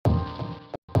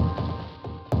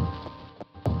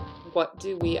what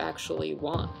do we actually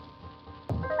want?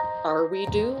 Are we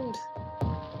doomed?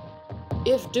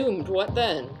 If doomed, what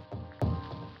then?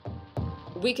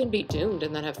 We can be doomed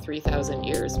and then have 3,000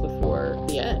 years before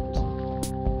the end.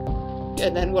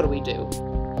 And then what do we do?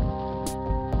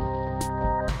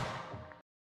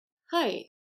 Hi,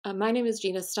 my name is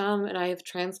Gina Stamm, and I have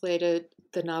translated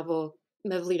the novel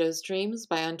Mevlido's Dreams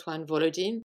by Antoine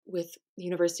Volodine with the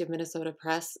University of Minnesota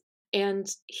Press. And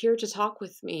here to talk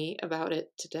with me about it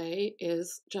today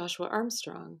is Joshua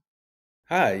Armstrong.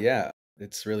 Hi, yeah.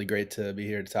 It's really great to be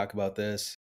here to talk about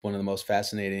this. One of the most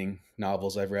fascinating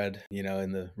novels I've read,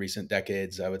 in the recent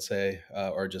decades, I would say,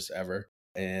 or just ever.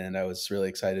 And I was really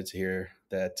excited to hear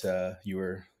that you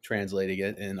were translating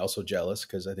it, and also jealous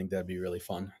because I think that'd be really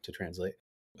fun to translate.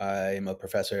 I'm a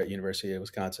professor at University of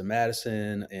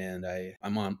Wisconsin-Madison, and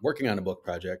I'm working on a book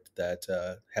project that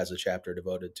has a chapter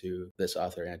devoted to this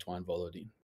author, Antoine Volodine.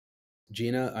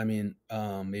 Gina,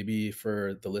 maybe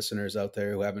for the listeners out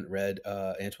there who haven't read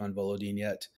Antoine Volodine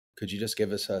yet, could you just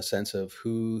give us a sense of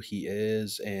who he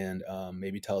is and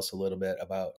maybe tell us a little bit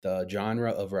about the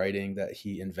genre of writing that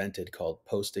he invented called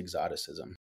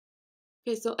post-exoticism?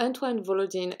 Okay, so Antoine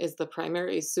Volodine is the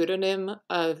primary pseudonym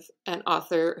of an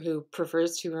author who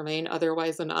prefers to remain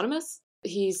otherwise anonymous.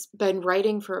 He's been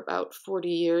writing for about 40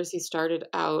 years. He started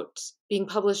out being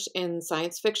published in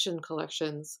science fiction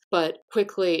collections, but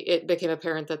quickly it became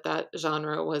apparent that that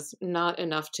genre was not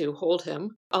enough to hold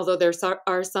him. Although there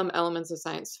are some elements of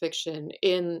science fiction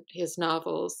in his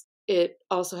novels, it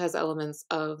also has elements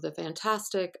of the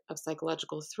fantastic, of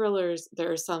psychological thrillers.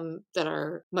 There are some that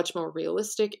are much more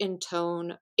realistic in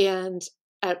tone. And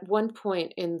at one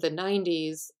point in the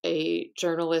 90s, a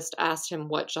journalist asked him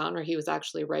what genre he was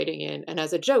actually writing in. And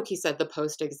as a joke, he said the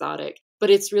post exotic. But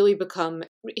it's really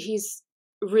he's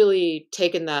really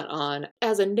taken that on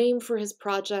as a name for his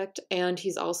project. And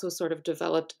he's also sort of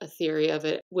developed a theory of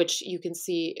it, which you can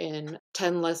see in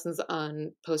 10 Lessons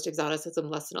on Post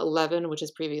Exoticism, Lesson 11, which has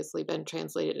previously been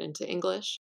translated into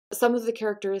English. Some of the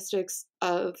characteristics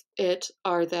of it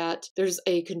are that there's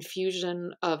a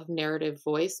confusion of narrative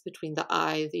voice between the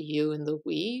I, the you, and the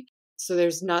we. So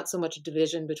there's not so much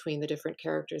division between the different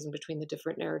characters and between the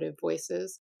different narrative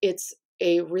voices. It's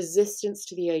a resistance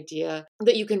to the idea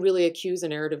that you can really accuse a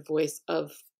narrative voice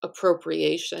of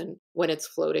appropriation when it's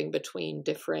floating between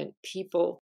different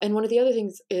people. And one of the other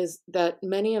things is that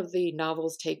many of the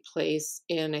novels take place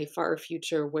in a far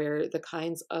future where the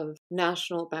kinds of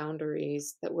national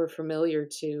boundaries that we're familiar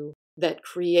to that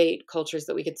create cultures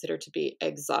that we consider to be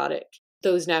exotic,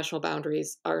 those national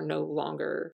boundaries are no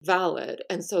longer valid.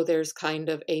 And so there's kind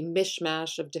of a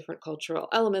mishmash of different cultural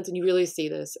elements. And you really see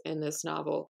this in this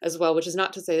novel as well, which is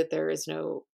not to say that there is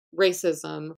no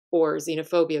racism or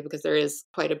xenophobia, because there is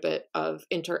quite a bit of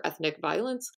inter-ethnic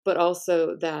violence, but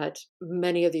also that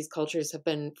many of these cultures have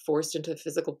been forced into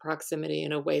physical proximity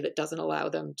in a way that doesn't allow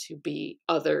them to be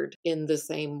othered in the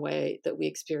same way that we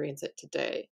experience it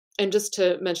today. And just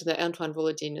to mention that Antoine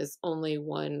Volodine is only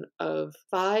one of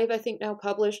 5, I think, now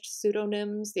published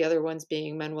pseudonyms, the other ones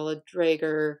being Manuela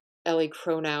Draeger, Ellie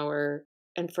Kronauer,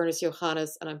 and Furnace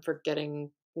Johannes, and I'm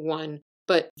forgetting one.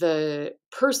 But the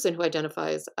person who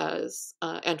identifies as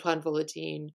Antoine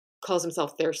Volodine calls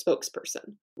himself their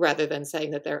spokesperson, rather than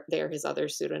saying that they're his other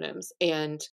pseudonyms.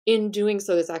 And in doing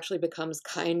so, this actually becomes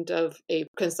kind of a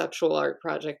conceptual art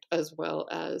project as well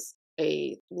as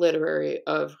a literary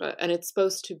oeuvre. And it's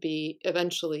supposed to be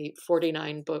eventually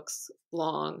 49 books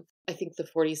long. I think the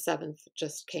 47th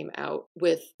just came out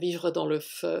with Vivre dans le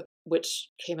Feu, which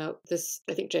came out this,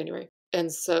 I think, January.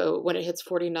 And so when it hits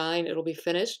 49, it'll be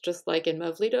finished. Just like in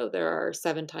Mevlido, there are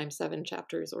 7 times 7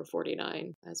 chapters, or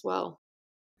 49 as well.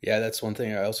 Yeah, that's one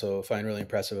thing I also find really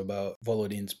impressive about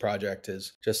Volodine's project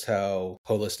is just how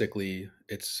holistically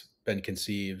it's been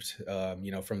conceived,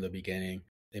 from the beginning.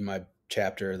 In my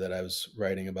chapter that I was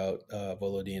writing about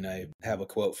Volodine, I have a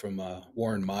quote from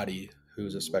Warren Motti,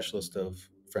 who's a specialist of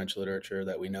French literature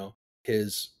that we know.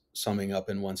 His summing up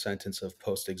in one sentence of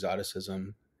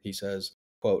post-exoticism, he says,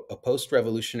 quote, "A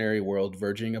post-revolutionary world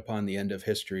verging upon the end of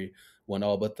history when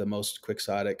all but the most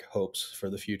quixotic hopes for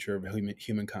the future of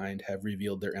humankind have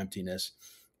revealed their emptiness,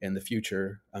 and the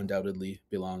future undoubtedly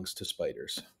belongs to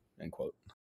spiders," end quote.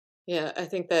 Yeah, I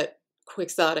think that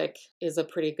quixotic is a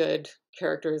pretty good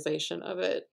characterization of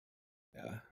it.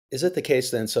 Yeah. Is it the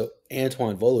case then, so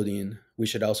Antoine Volodine, we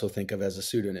should also think of as a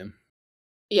pseudonym?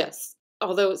 Yes.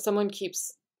 Although someone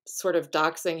keeps sort of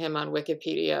doxing him on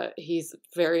Wikipedia, he's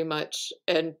very much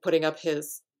and putting up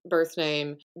his birth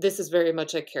name. This is very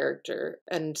much a character,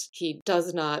 and he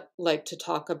does not like to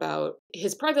talk about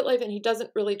his private life, and he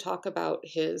doesn't really talk about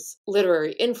his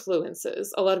literary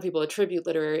influences. A lot of people attribute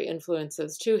literary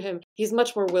influences to him. He's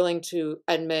much more willing to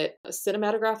admit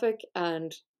cinematographic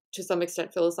and to some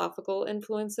extent philosophical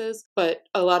influences, but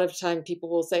a lot of time people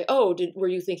will say, "Oh, were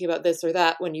you thinking about this or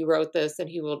that when you wrote this?" And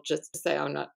he will just say,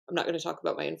 I'm not going to talk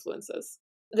about my influences."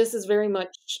 This is very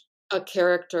much a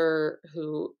character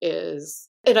who is,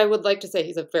 and I would like to say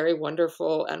he's a very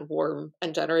wonderful and warm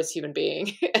and generous human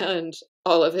being, and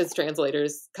all of his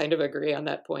translators kind of agree on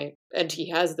that point. And he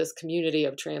has this community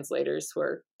of translators who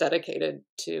are dedicated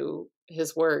to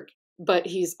his work, but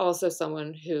he's also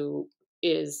someone who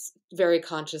is very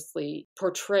consciously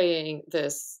portraying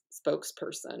this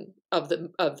spokesperson of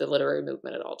the literary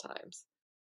movement at all times.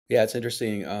 Yeah, it's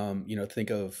interesting.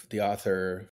 Think of the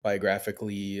author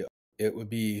biographically. It would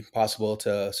be possible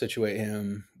to situate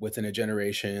him within a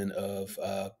generation of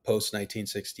post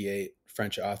 1968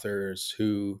 French authors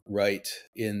who write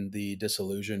in the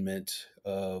disillusionment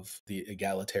of the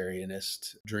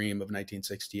egalitarianist dream of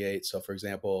 1968. So, for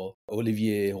example,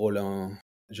 Olivier Roland,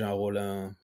 Jean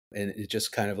Rollin, and it's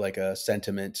just kind of like a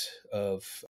sentiment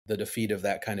of the defeat of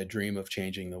that kind of dream of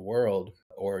changing the world,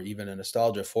 or even a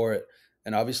nostalgia for it.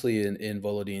 And obviously in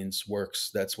Volodine's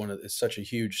works, it's such a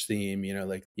huge theme,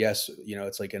 like, yes,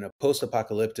 it's like in a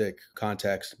post-apocalyptic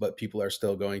context, but people are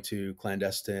still going to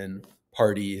clandestine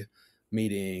party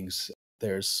meetings.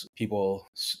 There's people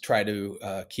try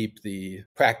to keep the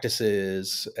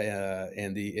practices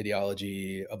and the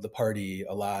ideology of the party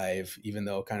alive, even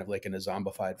though kind of like in a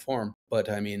zombified form. But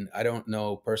I mean, I don't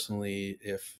know personally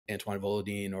if Antoine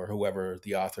Volodine or whoever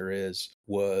the author is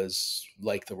was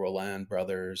like the Roland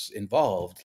brothers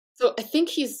involved. So I think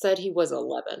he said he was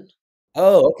 11.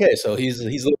 Oh, okay. So he's a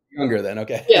little younger then.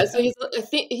 Okay. Yeah, so I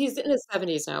think he's in his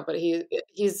 70s now, but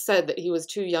he's said that he was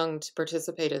too young to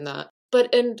participate in that.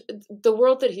 But and the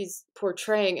world that he's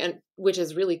portraying, and which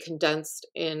is really condensed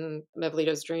in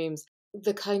Mevlido's dreams,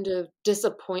 the kind of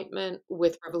disappointment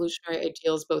with revolutionary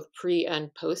ideals both pre and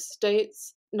post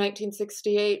states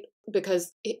 1968,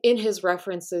 because in his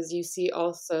references you see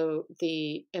also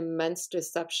the immense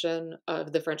deception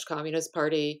of the French Communist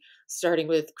Party, starting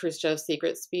with Khrushchev's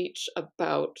secret speech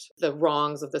about the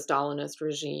wrongs of the Stalinist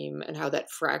regime and how that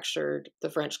fractured the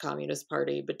French Communist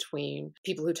Party between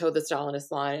people who towed the Stalinist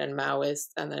line and Maoists,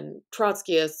 and then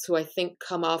Trotskyists, who I think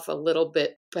come off a little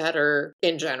bit better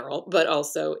in general, but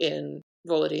also in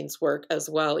Volodine's work as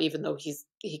well, even though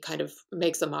he kind of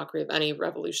makes a mockery of any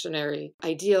revolutionary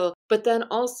ideal. But then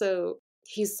also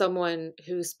he's someone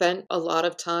who spent a lot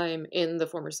of time in the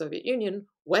former Soviet Union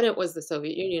when it was the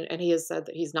Soviet Union, and he has said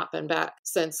that he's not been back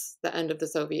since the end of the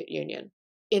Soviet Union.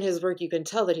 In his work, you can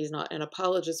tell that he's not an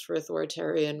apologist for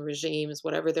authoritarian regimes,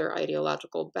 whatever their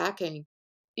ideological backing.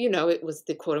 It was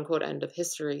the quote unquote end of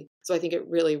history. So I think it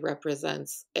really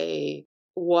represents a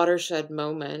watershed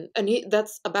moment, and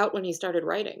that's about when he started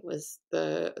writing, was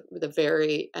the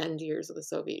very end years of the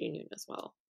Soviet Union as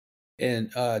well.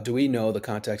 And do we know the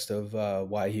context of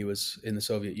why he was in the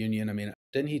Soviet Union? I mean,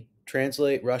 didn't he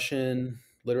translate Russian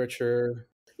literature?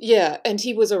 Yeah, and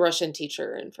he was a Russian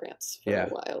teacher in France for a Yeah.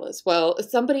 while as well.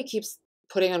 Somebody keeps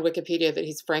putting on Wikipedia that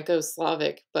he's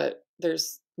Franco-Slavic, but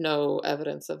there's no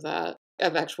evidence of that,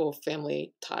 of actual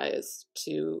family ties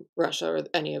to Russia or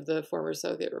any of the former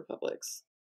Soviet republics.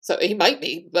 So he might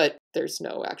be, but there's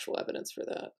no actual evidence for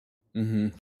that. hmm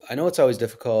I know it's always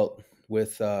difficult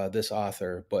with this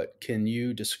author, but can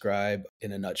you describe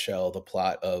in a nutshell the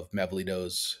plot of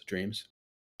Mevlido's dreams?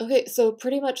 Okay, so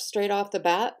pretty much straight off the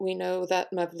bat, we know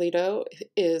that Mevlido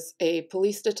is a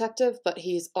police detective, but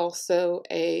he's also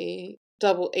a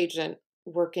double agent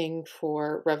working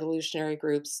for revolutionary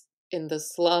groups in the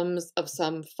slums of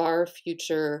some far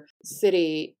future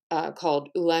city called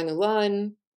Ulang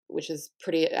Ulan, which is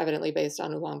pretty evidently based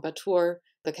on Ulaanbaatar,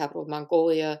 the capital of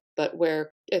Mongolia, but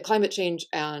where climate change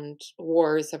and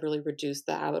wars have really reduced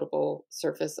the habitable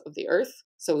surface of the earth.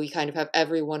 So we kind of have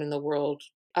everyone in the world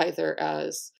either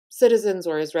as citizens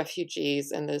or as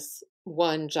refugees in this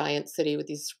one giant city with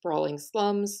these sprawling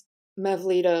slums.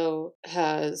 Mevlido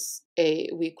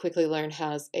we quickly learn,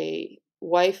 has a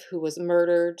wife who was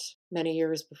murdered many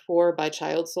years before by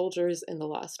child soldiers in the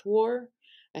last war,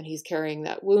 and he's carrying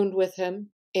that wound with him.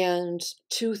 And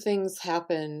two things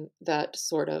happen that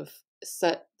sort of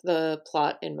set the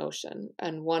plot in motion.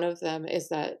 And one of them is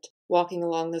that walking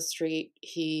along the street,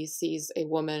 he sees a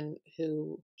woman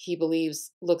who he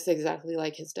believes looks exactly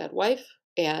like his dead wife.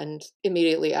 And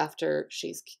immediately after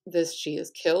she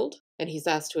is killed, and he's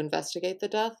asked to investigate the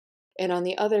death. And on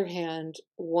the other hand,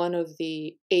 one of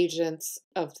the agents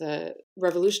of the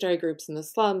revolutionary groups in the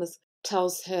slums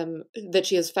tells him that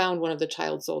she has found one of the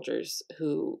child soldiers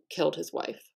who killed his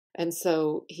wife. And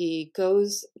so he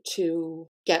goes to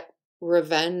get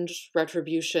revenge,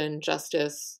 retribution,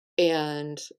 justice,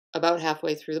 and about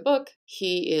halfway through the book,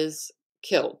 he is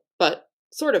killed, but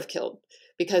sort of killed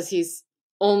because he's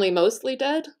only mostly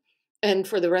dead. And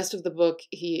for the rest of the book,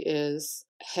 he is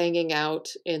hanging out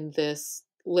in this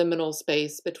liminal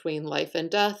space between life and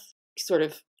death, sort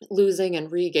of losing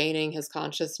and regaining his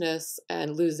consciousness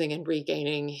and losing and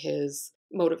regaining his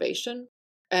motivation.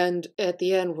 And at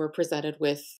the end, we're presented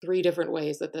with three different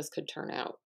ways that this could turn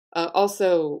out.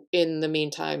 Also, in the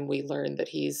meantime, we learn that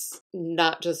he's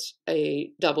not just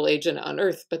a double agent on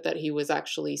Earth, but that he was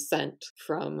actually sent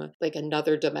from like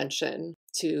another dimension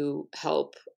to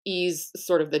help ease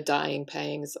sort of the dying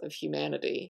pangs of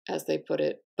humanity, as they put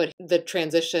it. But the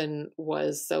transition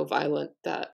was so violent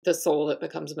that the soul that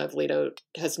becomes Mevlido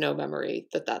has no memory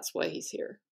that that's why he's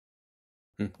here.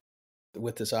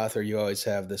 With this author, you always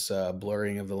have this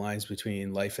blurring of the lines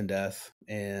between life and death,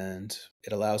 and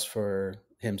it allows for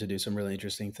him to do some really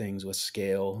interesting things with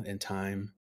scale and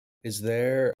time. Is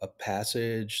there a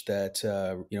passage that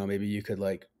maybe you could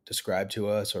like describe to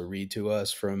us or read to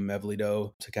us from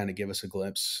Mevlido to kind of give us a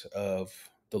glimpse of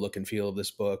the look and feel of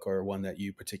this book, or one that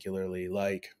you particularly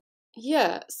like?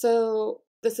 Yeah, so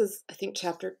this is, I think,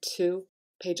 chapter 2,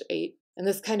 page 8, and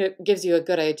this kind of gives you a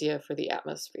good idea for the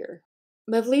atmosphere.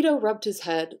 Mevlido rubbed his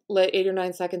head, let 8 or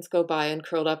 9 seconds go by, and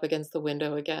curled up against the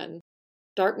window again.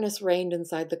 Darkness reigned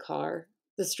inside the car.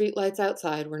 The streetlights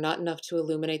outside were not enough to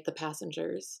illuminate the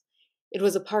passengers. It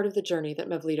was a part of the journey that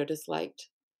Mevlido disliked.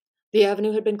 The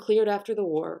avenue had been cleared after the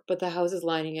war, but the houses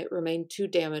lining it remained too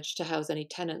damaged to house any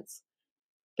tenants.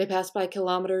 They passed by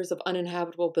kilometers of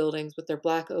uninhabitable buildings with their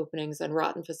black openings and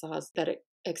rotten facades that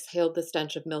exhaled the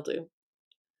stench of mildew.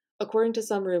 According to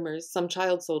some rumors, some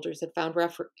child soldiers had found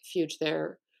refuge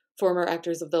there, former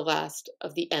actors of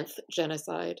the nth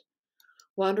genocide,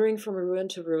 wandering from ruin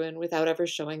to ruin without ever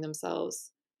showing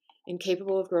themselves.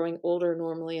 Incapable of growing older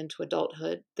normally into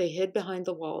adulthood, they hid behind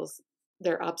the walls,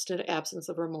 their obstinate absence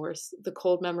of remorse, the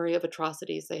cold memory of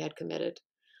atrocities they had committed,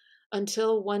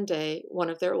 until one day one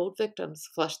of their old victims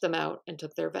flushed them out and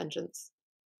took their vengeance.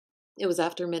 It was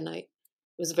after midnight.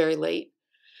 It was very late.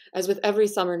 As with every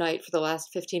summer night for the last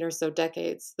 15 or so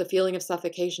decades, the feeling of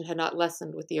suffocation had not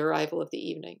lessened with the arrival of the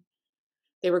evening.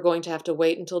 They were going to have to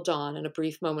wait until dawn and a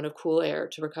brief moment of cool air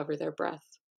to recover their breath.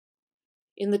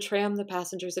 In the tram, the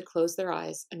passengers had closed their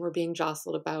eyes and were being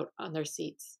jostled about on their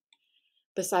seats.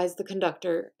 Besides the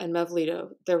conductor and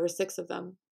Mevlido, there were 6 of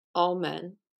them, all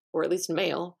men, or at least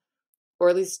male, or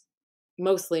at least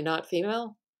mostly not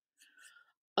female.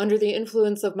 Under the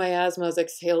influence of miasmas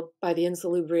exhaled by the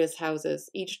insalubrious houses,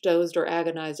 each dozed or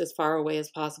agonized as far away as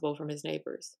possible from his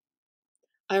neighbors.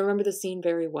 I remember the scene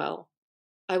very well.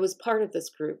 I was part of this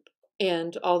group,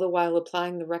 and all the while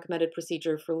applying the recommended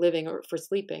procedure for living or for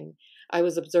sleeping, I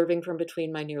was observing from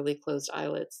between my nearly closed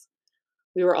eyelids.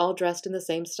 We were all dressed in the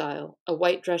same style, a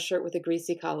white dress shirt with a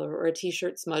greasy collar or a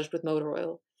t-shirt smudged with motor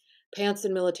oil, pants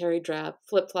in military drab,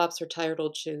 flip-flops or tired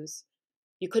old shoes.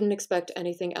 You couldn't expect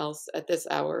anything else at this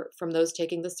hour from those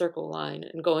taking the Circle Line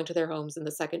and going to their homes in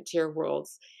the second-tier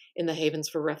worlds, in the havens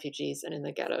for refugees and in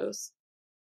the ghettos.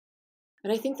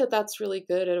 And I think that that's really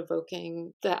good at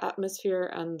evoking the atmosphere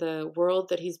and the world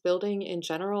that he's building in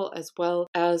general, as well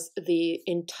as the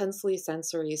intensely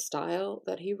sensory style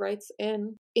that he writes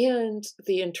in, and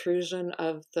the intrusion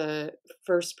of the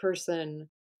first person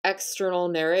external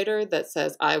narrator that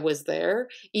says I was there,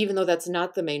 even though that's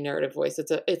not the main narrative voice.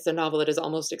 It's a novel that is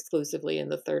almost exclusively in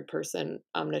the third person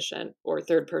omniscient or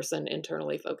third person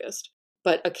internally focused.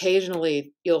 But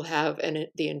occasionally you'll have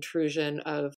the intrusion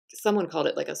of, someone called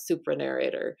it like a supra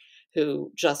narrator,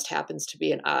 who just happens to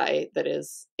be an I that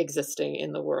is existing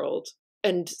in the world.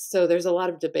 And so there's a lot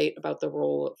of debate about the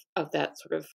role of that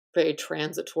sort of very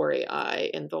transitory I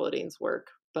in Volodine's work.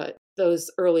 But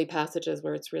those early passages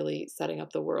where it's really setting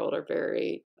up the world are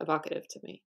very evocative to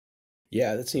me.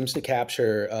 Yeah, that seems to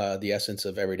capture the essence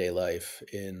of everyday life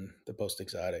in the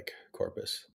post-exotic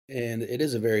corpus. And it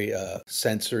is a very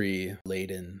sensory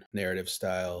laden narrative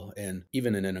style, and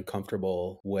even in an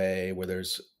uncomfortable way where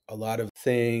there's a lot of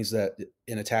things that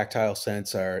in a tactile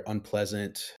sense are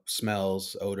unpleasant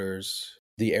smells, odors.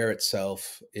 The air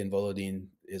itself in Volodine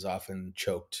is often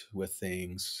choked with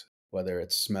things, whether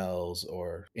it's smells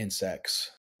or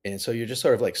insects. And so you're just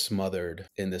sort of like smothered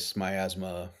in this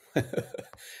miasma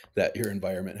that your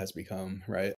environment has become,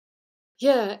 right?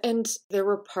 Yeah, and there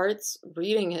were parts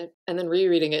reading it and then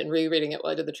rereading it and rereading it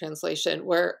while I did the translation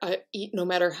where no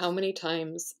matter how many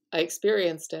times I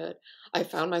experienced it, I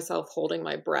found myself holding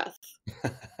my breath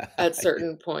at Yeah.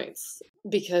 certain points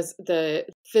because the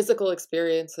physical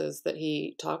experiences that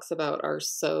he talks about are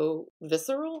so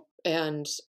visceral, and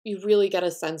you really get a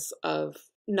sense of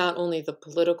not only the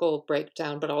political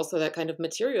breakdown but also that kind of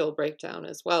material breakdown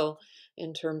as well,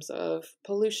 in terms of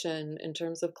pollution, in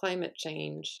terms of climate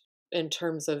change, in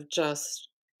terms of just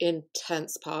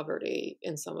intense poverty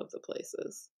in some of the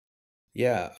places.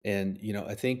 Yeah, and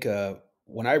I think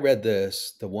when I read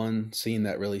this, the one scene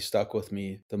that really stuck with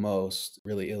me the most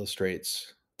really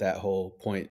illustrates that whole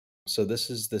point. So this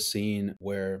is the scene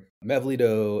where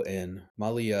Mevlido and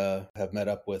Malia have met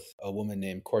up with a woman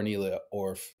named Cornelia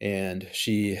Orff, and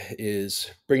she is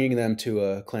bringing them to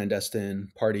a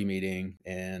clandestine party meeting,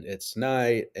 and it's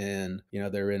night, and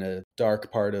they're in a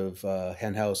dark part of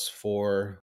Hen House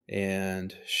 4,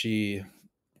 and she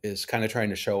is kind of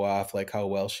trying to show off like how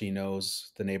well she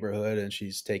knows the neighborhood, and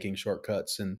she's taking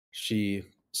shortcuts, and she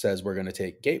says we're going to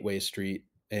take Gateway Street,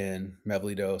 and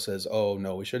Mevlido says, oh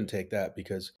no, we shouldn't take that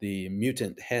because the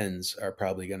mutant hens are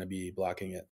probably going to be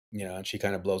blocking it, and she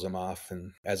kind of blows them off.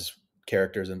 And as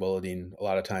characters in Volodine, a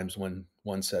lot of times when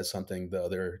one says something, the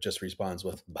other just responds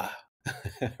with bah.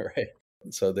 Right,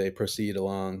 so they proceed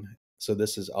along. So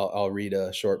this is, I'll read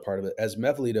a short part of it. As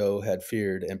Mevlido had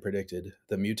feared and predicted,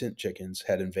 the mutant chickens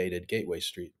had invaded Gateway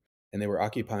Street, and they were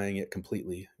occupying it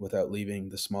completely without leaving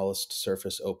the smallest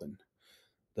surface open.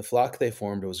 The flock they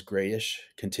formed was grayish,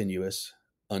 continuous,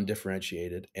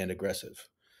 undifferentiated, and aggressive.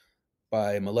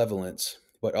 By malevolence,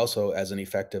 but also as an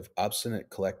effect of obstinate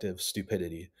collective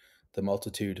stupidity, the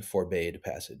multitude forbade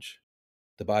passage.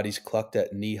 The bodies clucked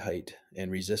at knee height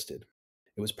and resisted.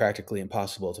 It was practically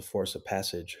impossible to force a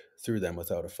passage through them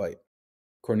without a fight.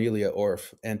 Cornelia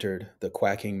Orff entered the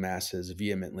quacking masses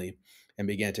vehemently and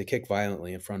began to kick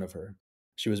violently in front of her.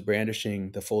 She was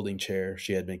brandishing the folding chair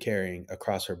she had been carrying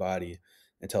across her body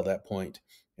until that point,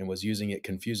 and was using it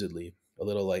confusedly, a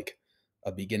little like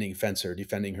a beginning fencer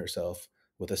defending herself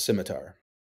with a scimitar.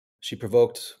 She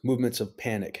provoked movements of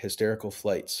panic, hysterical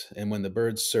flights, and when the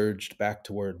birds surged back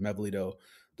toward Mevlido,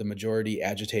 the majority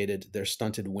agitated their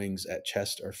stunted wings at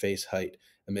chest or face height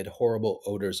amid horrible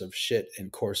odors of shit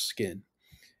and coarse skin.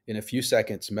 In a few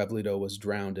seconds, Mevlido was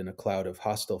drowned in a cloud of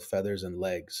hostile feathers and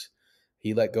legs.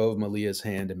 He let go of Malia's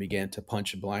hand and began to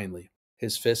punch blindly.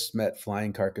 His fists met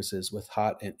flying carcasses with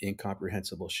hot and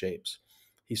incomprehensible shapes.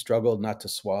 He struggled not to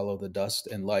swallow the dust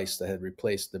and lice that had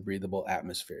replaced the breathable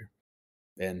atmosphere.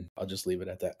 And I'll just leave it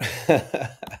at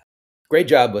that. Great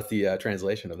job with the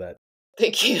translation of that.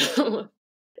 Thank you.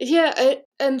 Yeah,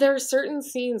 and there are certain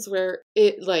scenes where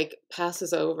it like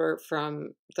passes over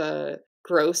from the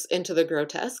gross into the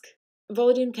grotesque.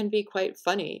 Volodine can be quite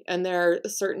funny, and there are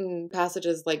certain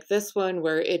passages like this one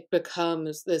where it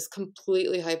becomes this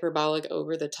completely hyperbolic,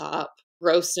 over the top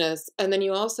grossness. And then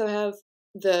you also have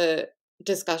the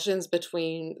discussions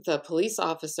between the police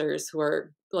officers who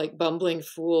are like bumbling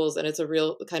fools, and it's a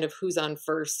real kind of who's on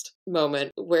first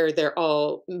moment where they're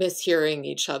all mishearing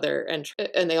each other,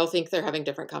 and they all think they're having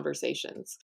different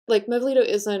conversations. Like Mevlido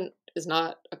is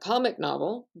not a comic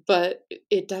novel, but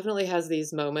it definitely has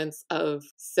these moments of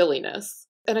silliness.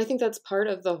 And I think that's part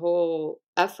of the whole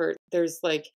effort. There's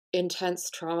like intense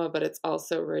trauma, but it's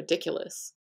also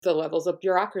ridiculous. The levels of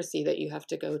bureaucracy that you have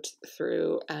to go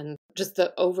through, and just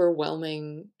the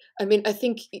overwhelming. I mean, I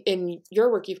think in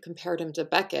your work, you've compared him to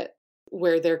Beckett,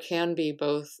 where there can be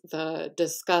both the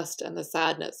disgust and the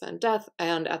sadness and death,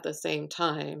 and at the same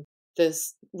time,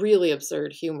 this really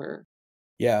absurd humor.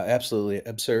 Yeah, absolutely.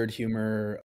 Absurd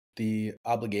humor, the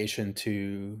obligation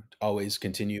to always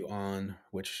continue on,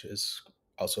 which is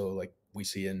also like we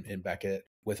see in Beckett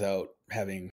without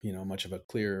having, much of a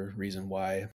clear reason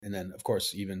why. And then, of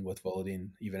course, even with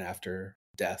Volodine, even after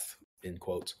death, in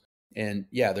quotes. And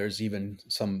yeah, there's even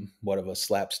somewhat of a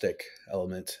slapstick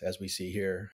element as we see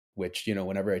here, which,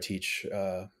 whenever I teach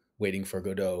Waiting for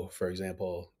Godot, for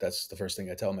example, that's the first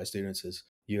thing I tell my students is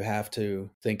you have to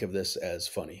think of this as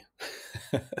funny.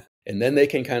 And then they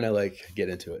can kind of like get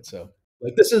into it. So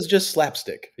like this is just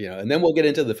slapstick, and then we'll get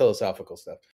into the philosophical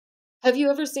stuff. Have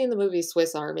you ever seen the movie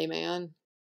Swiss Army Man?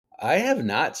 I have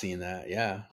not seen that.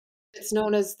 Yeah. It's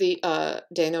known as the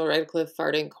Daniel Radcliffe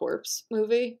farting corpse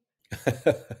movie,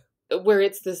 where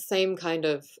it's the same kind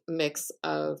of mix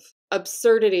of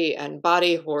absurdity and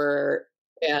body horror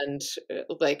and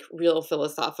like real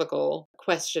philosophical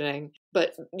questioning.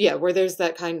 But yeah, where there's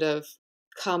that kind of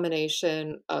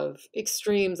combination of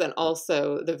extremes and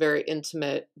also the very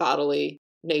intimate bodily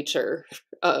nature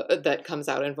that comes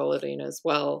out in Volodine as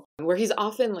well, where he's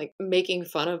often like making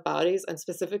fun of bodies, and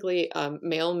specifically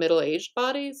male middle-aged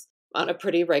bodies, on a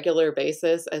pretty regular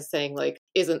basis, as saying like,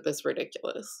 isn't this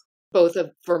ridiculous? Both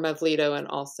for Mevlido and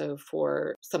also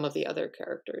for some of the other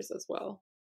characters as well.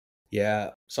 Yeah,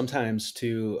 sometimes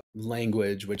too,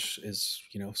 language, which is,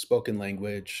 spoken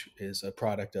language is a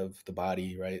product of the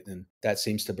body, right? And that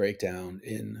seems to break down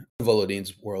in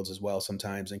Volodine's worlds as well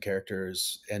sometimes, and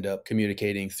characters end up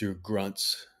communicating through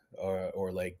grunts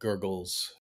or like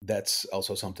gurgles. That's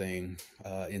also something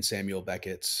in Samuel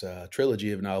Beckett's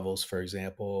trilogy of novels, for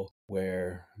example,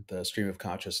 where the stream of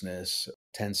consciousness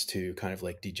tends to kind of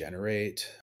like degenerate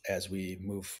as we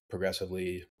move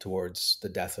progressively towards the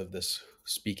death of this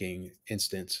speaking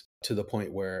instance, to the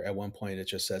point where at one point it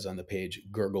just says on the page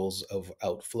gurgles of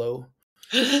outflow.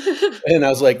 And I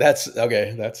was like, that's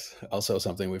okay. That's also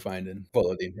something we find in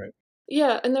Volodine, right?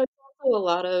 Yeah, and there's also a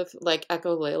lot of like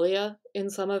echolalia in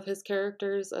some of his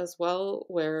characters as well,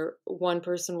 where one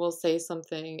person will say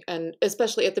something, and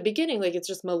especially at the beginning, like it's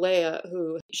just Malaya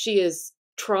who she is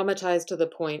traumatized to the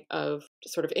point of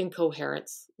sort of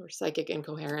incoherence or psychic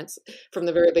incoherence from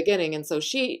the very beginning. And so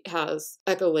she has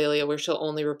echolalia where she'll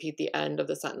only repeat the end of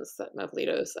the sentence that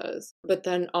Mevlido says. But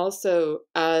then also,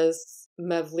 as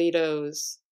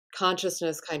Mevlido's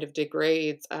consciousness kind of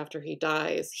degrades after he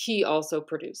dies, he also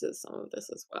produces some of this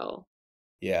as well.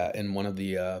 Yeah, and one of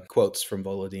the quotes from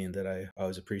Volodine that I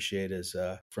always appreciate is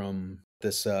from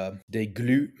this Des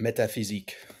Glues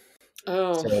Métaphysiques.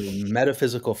 Oh. So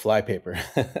metaphysical flypaper.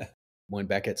 When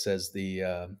Beckett says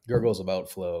the gurgles of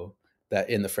outflow,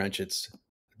 that in the French it's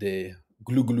des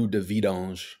glou de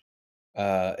vidange.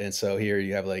 And so here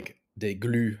you have like des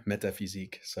glues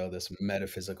métaphysiques. So this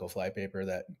metaphysical flypaper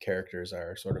that characters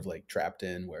are sort of like trapped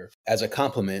in, where as a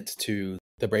complement to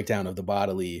the breakdown of the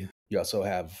bodily, you also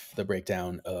have the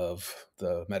breakdown of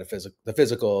the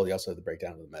physical. You also have the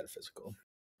breakdown of the metaphysical,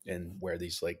 and where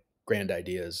these like grand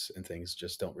ideas and things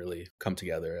just don't really come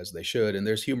together as they should. And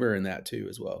there's humor in that too,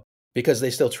 as well, because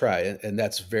they still try. And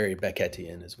that's very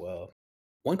Beckettian as well.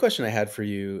 One question I had for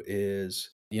you is,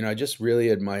 I just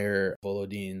really admire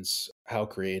Volodine's, how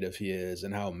creative he is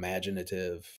and how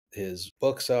imaginative his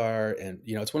books are. And,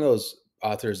 it's one of those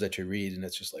authors that you read and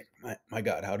it's just like, my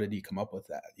God, how did he come up with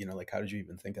that? Like, how did you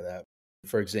even think of that?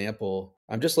 For example,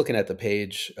 I'm just looking at the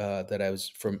page that I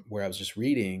was from where I was just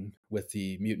reading with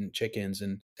the mutant chickens.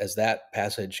 And as that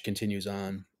passage continues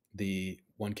on, the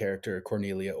one character,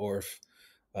 Cornelia Orff,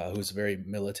 who's a very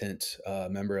militant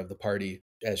member of the party,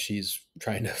 as she's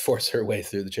trying to force her way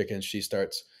through the chickens, she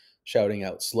starts shouting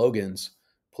out slogans,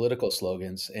 political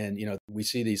slogans. And, we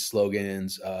see these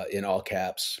slogans in all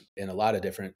caps in a lot of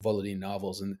different Volodine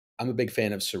novels. And I'm a big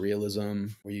fan of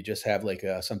surrealism, where you just have like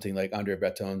something like André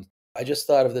Breton. I just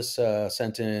thought of this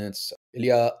sentence: Il y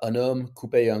a un homme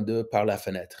coupé en deux par la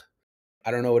fenêtre.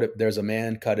 I don't know there's a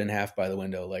man cut in half by the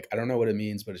window. Like, I don't know what it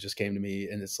means, but it just came to me.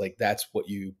 And it's like, that's what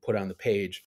you put on the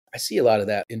page. I see a lot of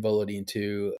that in Volodine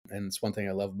too. And it's one thing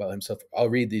I love about him. So I'll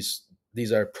read these.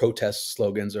 These are protest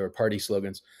slogans or party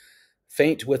slogans.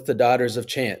 Faint with the daughters of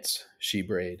chance, she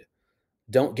brayed.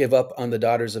 Don't give up on the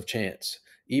daughters of chance.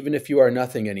 Even if you are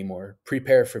nothing anymore,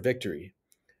 prepare for victory.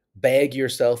 Bag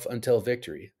yourself until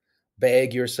victory.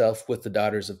 Bag yourself with the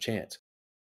daughters of chance.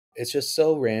 It's just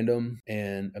so random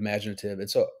and imaginative. And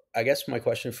so I guess my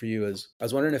question for you is, I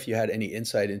was wondering if you had any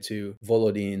insight into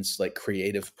Volodine's like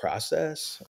creative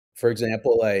process. For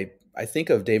example, I think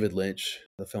of David Lynch,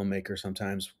 the filmmaker,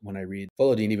 sometimes when I read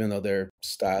Volodine, even though their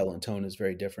style and tone is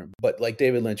very different. But like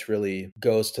David Lynch really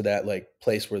goes to that like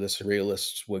place where the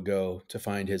surrealists would go to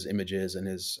find his images and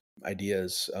his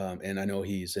ideas. And I know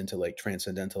he's into like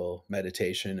transcendental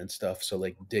meditation and stuff. So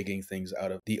like digging things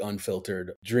out of the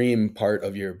unfiltered dream part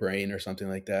of your brain or something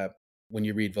like that. When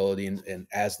you read Volodine, and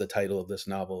as the title of this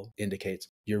novel indicates,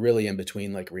 you're really in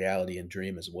between like reality and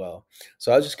dream as well.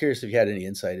 So I was just curious if you had any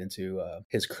insight into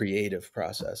his creative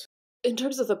process. In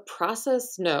terms of the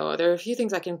process, no. There are a few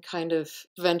things I can kind of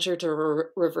venture to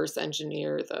reverse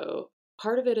engineer, though.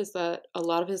 Part of it is that a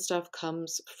lot of his stuff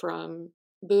comes from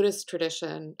Buddhist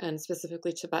tradition, and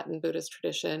specifically Tibetan Buddhist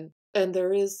tradition. And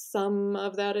there is some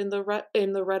of that in the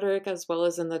rhetoric as well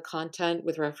as in the content,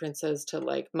 with references to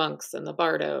like monks and the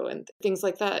bardo and things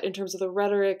like that. In terms of the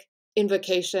rhetoric,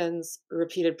 invocations,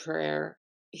 repeated prayer.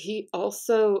 He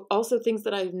also things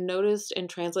that I've noticed in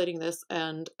translating this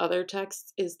and other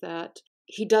texts is that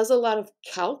he does a lot of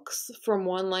calques from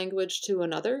one language to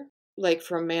another, like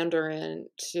from Mandarin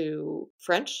to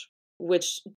French,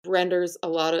 which renders a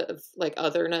lot of like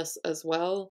otherness as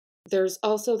well. There's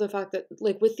also the fact that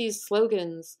like with these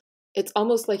slogans, it's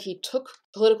almost like he took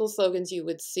political slogans you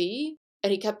would see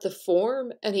and he kept the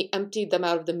form and he emptied them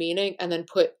out of the meaning and then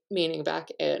put meaning back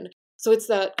in. So it's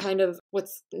that kind of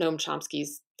what's Noam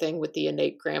Chomsky's thing with the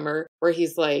innate grammar, where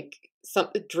he's like, some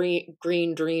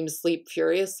green dreams sleep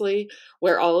furiously,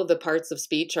 where all of the parts of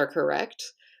speech are correct,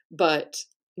 but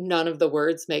none of the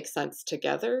words make sense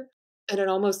together. And it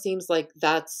almost seems like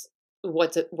that's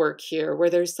what's at work here, where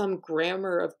there's some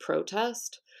grammar of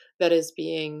protest that is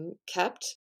being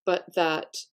kept, but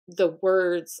that the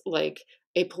words like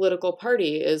a political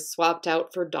party is swapped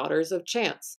out for daughters of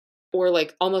chance, or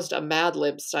like almost a Mad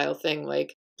Lib style thing,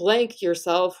 like blank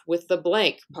yourself with the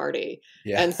blank party.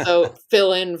 Yeah. And so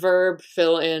fill in verb,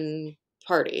 fill in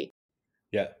party.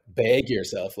 Yeah. Bag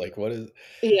yourself. Like, what is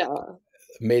Yeah.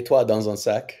 mets-toi dans un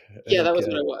sac? Yeah, that Like, was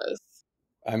what it was.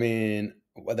 I mean,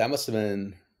 well, that must have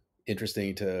been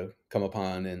interesting to come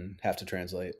upon and have to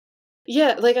translate.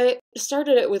 Yeah, like I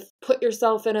started it with put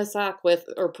yourself in a sack with,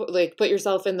 or put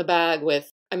yourself in the bag with.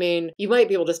 I mean, you might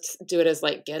be able to do it as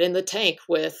like get in the tank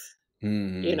with, you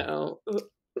Mm. know,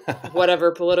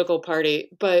 whatever political party.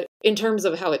 But in terms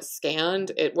of how it's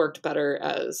scanned, it worked better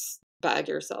as bag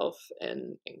yourself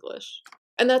in English.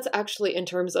 And that's actually in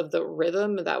terms of the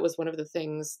rhythm, that was one of the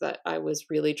things that I was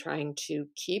really trying to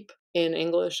keep in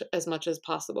English as much as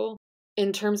possible.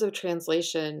 In terms of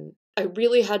translation, I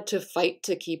really had to fight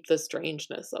to keep the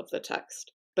strangeness of the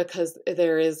text because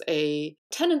there is a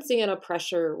tendency and a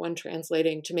pressure when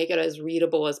translating to make it as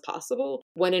readable as possible,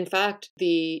 when in fact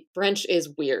the French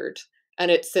is weird and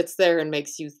it sits there and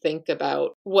makes you think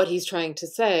about what he's trying to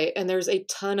say. And there's a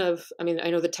ton of, I mean, I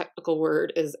know the technical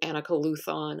word is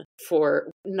anakaleuthon for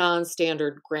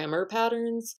non-standard grammar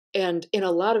patterns. And in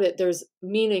a lot of it, there's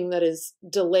meaning that is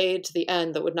delayed to the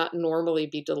end that would not normally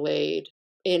be delayed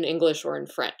in English or in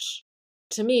French.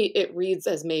 To me, it reads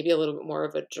as maybe a little bit more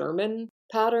of a German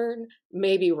pattern,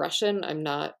 maybe Russian. I'm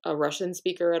not a Russian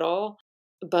speaker at all,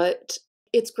 but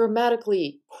it's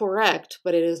grammatically correct,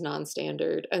 but it is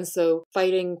non-standard. And so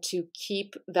fighting to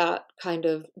keep that kind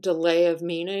of delay of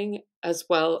meaning, as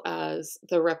well as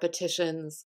the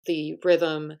repetitions, the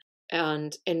rhythm,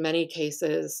 and in many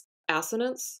cases,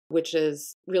 assonance, which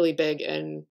is really big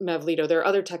in Mevlido. There are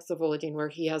other texts of Volodine where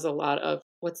he has a lot of,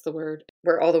 what's the word?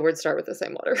 Where all the words start with the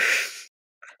same letter.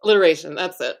 Alliteration,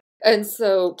 that's it. And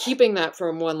so keeping that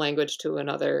from one language to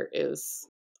another is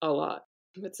a lot.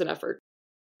 It's an effort.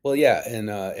 Well, yeah, and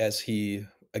as he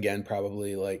again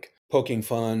probably like poking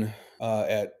fun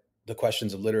at the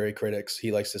questions of literary critics,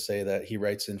 he likes to say that he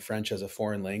writes in French as a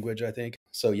foreign language, I think.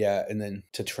 So yeah, and then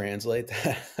to translate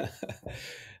that.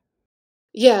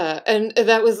 Yeah, and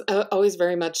that was always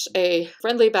very much a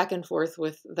friendly back and forth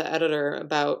with the editor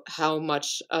about how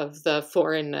much of the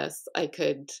foreignness I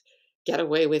could get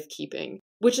away with keeping.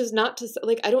 Which is not to say,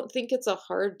 like, I don't think it's a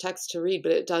hard text to read,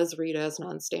 but it does read as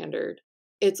non-standard.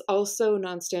 It's also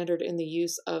non-standard in the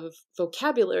use of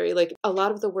vocabulary. Like, a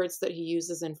lot of the words that he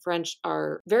uses in French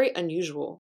are very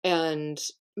unusual, and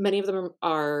many of them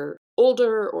are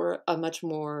older or a much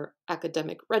more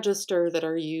academic register that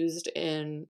are used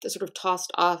in the sort of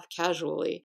tossed off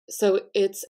casually. So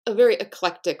it's a very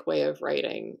eclectic way of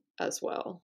writing as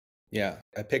well. Yeah,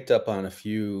 I picked up on a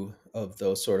few of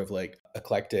those sort of like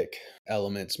eclectic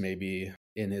elements maybe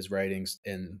in his writings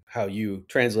and how you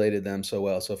translated them so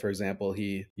well. So, for example,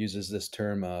 he uses this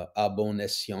term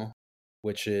abonation,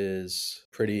 which is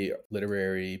pretty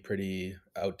literary, pretty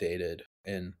outdated,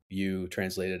 and you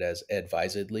translate it as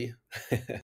advisedly,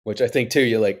 which I think too,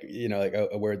 you like, you know, like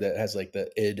a word that has like the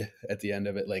id at the end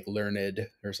of it, like learned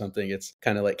or something. It's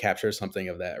kind of like captures something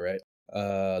of that, right?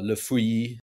 Le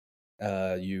fouillis,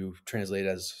 you translate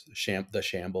as the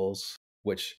shambles,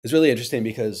 which is really interesting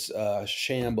because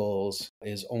shambles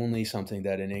is only something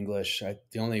that in English,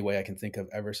 the only way I can think of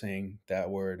ever saying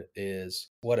that word is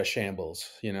what a shambles,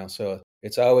 you know? So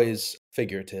it's always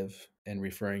figurative and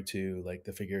referring to like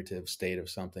the figurative state of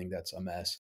something that's a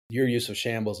mess. Your use of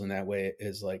shambles in that way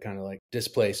is like kind of like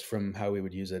displaced from how we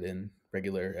would use it in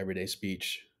regular everyday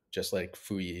speech, just like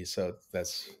fouillis. So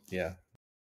that's, yeah.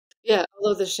 Yeah,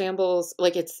 although the shambles,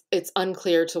 like it's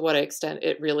unclear to what extent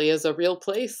it really is a real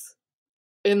place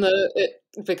in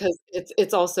because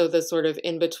it's also the sort of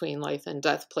in between life and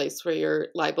death place where you're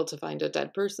liable to find a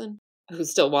dead person who's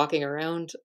still walking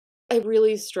around. I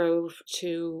really strove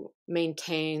to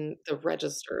maintain the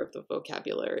register of the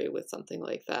vocabulary with something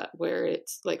like that, where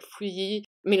it's like fouillis.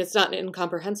 I mean, it's not an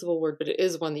incomprehensible word, but it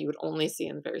is one that you would only see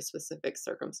in very specific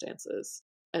circumstances.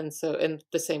 And so, and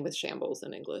the same with shambles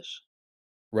in English.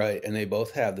 Right, and they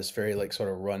both have this very, like, sort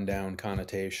of rundown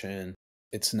connotation.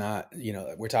 It's not,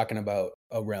 we're talking about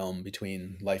a realm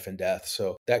between life and death.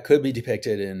 So that could be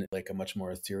depicted in like a much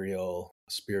more ethereal,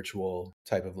 spiritual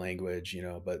type of language,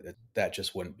 but that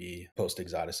just wouldn't be post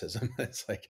exoticism. It's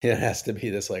like, it has to be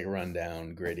this like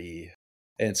rundown, gritty.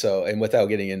 And without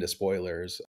getting into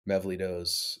spoilers,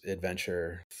 Mevlido's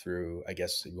adventure through, I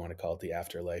guess you want to call it the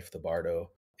afterlife, the Bardo,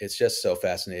 it's just so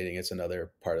fascinating. It's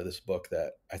another part of this book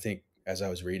that I think as I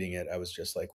was reading it, I was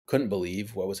just like, couldn't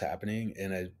believe what was happening.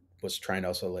 And I was trying to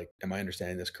also like, am I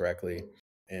understanding this correctly?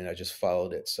 And I just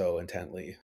followed it so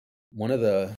intently. One of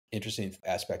the interesting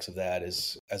aspects of that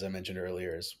is, as I mentioned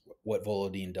earlier, is what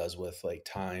Volodine does with like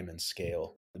time and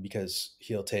scale, because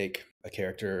he'll take a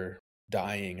character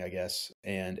dying, I guess,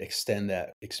 and extend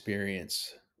that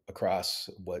experience across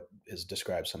what is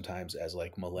described sometimes as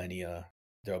like millennia.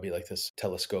 There'll be like this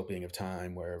telescoping of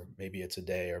time where maybe it's a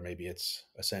day or maybe it's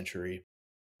a century.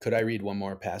 Could I read one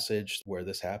more passage where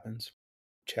this happens?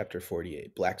 Chapter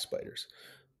 48, Black Spiders.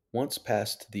 Once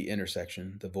past the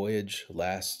intersection, the voyage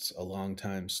lasts a long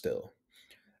time still.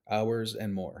 Hours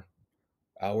and more.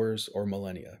 Hours or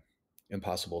millennia.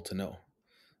 Impossible to know.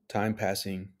 Time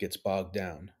passing gets bogged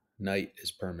down. Night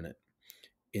is permanent.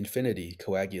 Infinity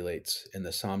coagulates in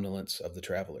the somnolence of the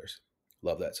travelers.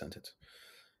 Love that sentence.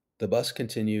 The bus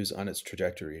continues on its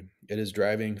trajectory. It is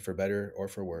driving, for better or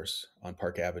for worse, on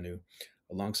Park Avenue,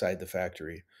 alongside the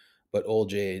factory, but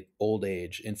old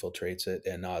age infiltrates it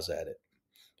and gnaws at it.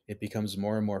 It becomes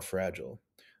more and more fragile.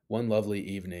 One lovely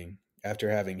evening, after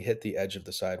having hit the edge of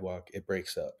the sidewalk, it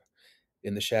breaks up.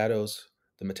 In the shadows,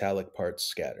 the metallic parts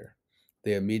scatter.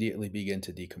 They immediately begin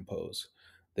to decompose.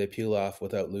 They peel off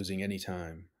without losing any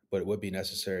time, but it would be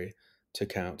necessary to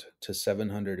count to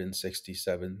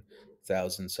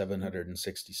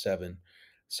 767,767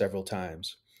 several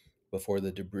times before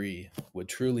the debris would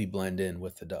truly blend in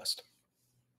with the dust.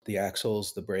 The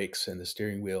axles, the brakes, and the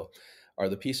steering wheel are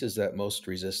the pieces that most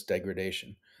resist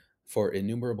degradation. For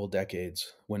innumerable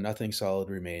decades, when nothing solid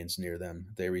remains near them,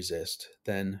 they resist.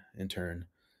 Then, in turn,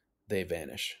 they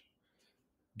vanish.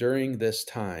 During this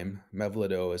time,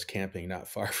 Mevlido is camping not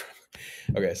far from.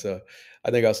 Okay, so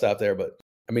I think I'll stop there. But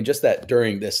I mean, just that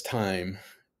during this time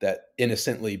that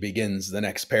innocently begins the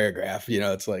next paragraph,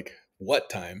 it's like, what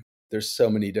time? There's so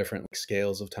many different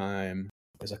scales of time.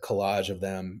 There's a collage of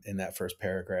them in that first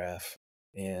paragraph.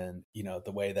 And,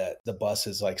 the way that the bus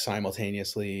is like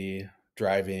simultaneously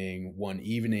driving one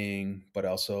evening, but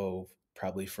also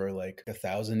probably for like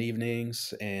 1,000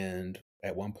 evenings. And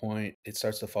at one point, it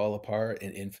starts to fall apart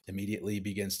and immediately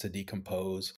begins to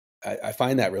decompose. I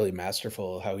find that really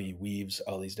masterful how he weaves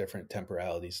all these different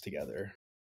temporalities together.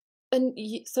 And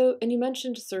you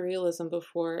mentioned surrealism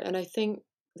before, and I think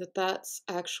that that's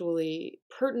actually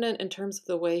pertinent in terms of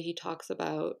the way he talks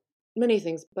about many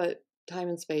things, but time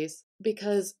and space.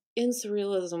 Because in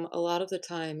surrealism, a lot of the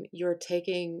time, you're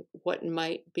taking what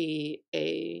might be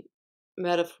a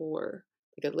metaphor,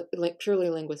 like purely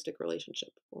linguistic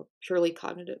relationship or purely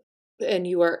cognitive, and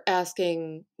you are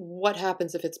asking what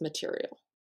happens if it's material,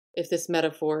 if this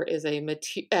metaphor is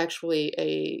actually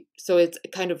a, so it's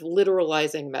kind of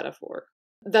literalizing metaphor.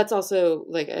 That's also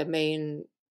like a main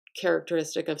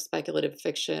characteristic of speculative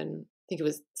fiction. I think it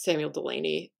was Samuel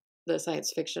Delany, the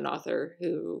science fiction author,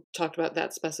 who talked about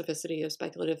that specificity of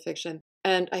speculative fiction.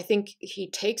 And I think he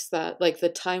takes that, like the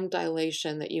time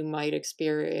dilation that you might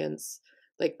experience,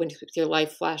 like when your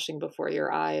life flashing before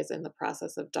your eyes in the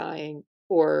process of dying,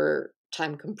 or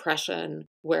time compression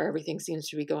where everything seems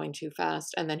to be going too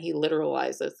fast, and then he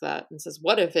literalizes that and says,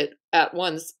 what if it at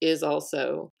once is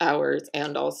also hours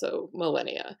and also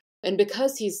millennia? And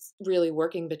because he's really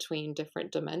working between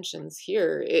different dimensions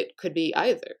here, it could be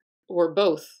either or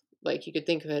both. Like you could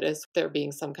think of it as there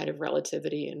being some kind of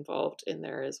relativity involved in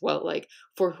there as well. Like,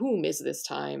 for whom is this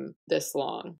time this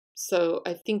long? So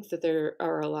I think that there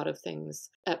are a lot of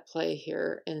things at play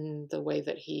here in the way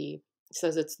that he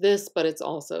says it's this, but it's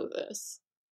also this.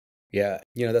 Yeah,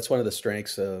 that's one of the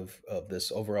strengths of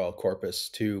this overall corpus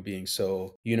too, being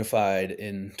so unified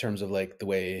in terms of like the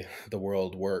way the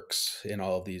world works in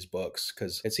all of these books.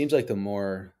 Because it seems like the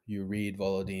more you read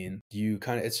Volodine, you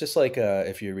kind of, it's just like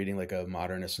if you're reading like a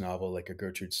modernist novel, like a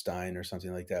Gertrude Stein or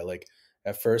something like that. Like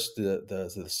at first,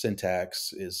 the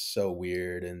syntax is so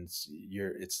weird and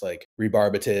it's like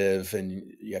rebarbative,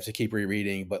 and you have to keep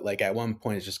rereading. But like at one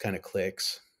point, it just kind of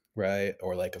clicks, right?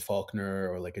 Or like a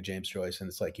Faulkner or like a James Joyce, and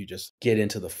it's like you just get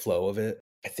into the flow of it.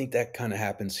 I think that kind of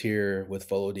happens here with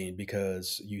Volodine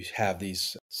because you have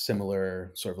these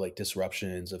similar sort of like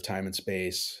disruptions of time and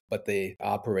space, but they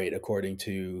operate according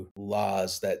to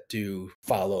laws that do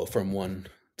follow from one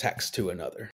text to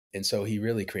another. And so he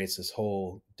really creates this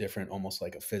whole different, almost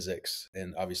like a physics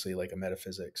and obviously like a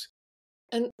metaphysics.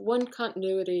 And one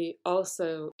continuity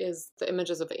also is the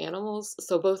images of animals.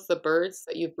 So both the birds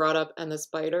that you've brought up and the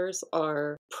spiders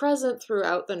are present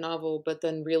throughout the novel, but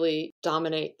then really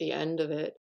dominate the end of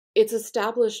it. It's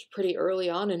established pretty early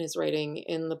on in his writing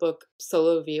in the book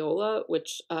Solo Viola,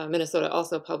 which Minnesota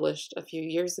also published a few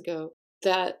years ago,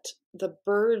 that the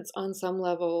birds on some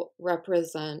level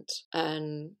represent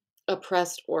an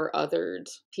oppressed or othered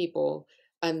people,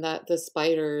 and that the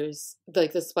spiders,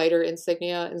 like the spider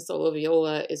insignia in Solo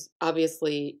Viola, is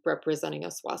obviously representing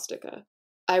a swastika.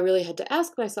 I really had to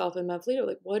ask myself in Mevlido,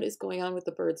 like, what is going on with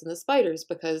the birds and the spiders?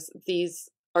 Because these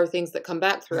are things that come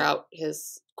back throughout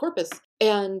his corpus.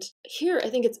 And here, I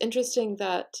think it's interesting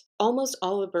that almost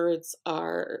all the birds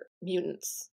are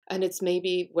mutants. And it's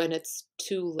maybe when it's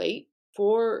too late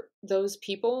for those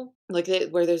people, like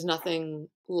where there's nothing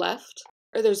left.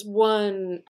 Or there's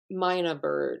one Mina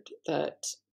bird that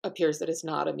appears that is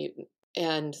not a mutant.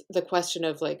 And the question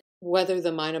of like whether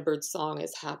the Mina bird song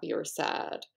is happy or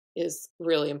sad is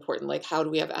really important. Like, how do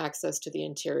we have access to the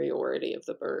interiority of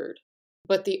the bird?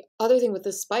 But the other thing with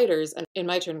the spiders, and in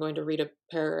my turn, going to read a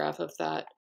paragraph of that.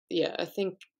 Yeah, I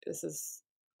think this is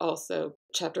also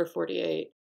chapter 48.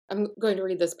 I'm going to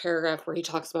read this paragraph where he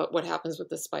talks about what happens with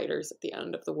the spiders at the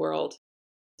end of the world.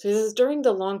 So he says, during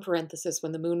the long parenthesis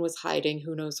when the moon was hiding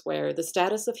who knows where, the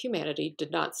status of humanity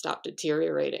did not stop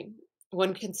deteriorating.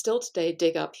 One can still today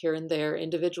dig up here and there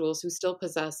individuals who still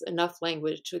possess enough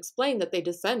language to explain that they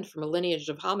descend from a lineage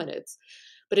of hominids,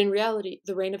 but in reality,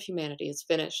 the reign of humanity is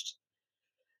finished.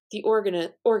 The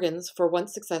organs, for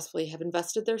once successfully, have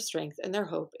invested their strength and their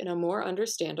hope in a more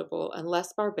understandable and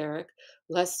less barbaric,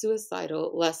 less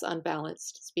suicidal, less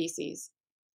unbalanced species.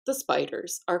 The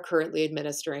spiders are currently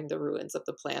administering the ruins of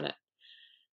the planet.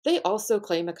 They also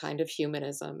claim a kind of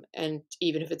humanism, and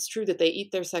even if it's true that they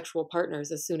eat their sexual partners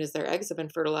as soon as their eggs have been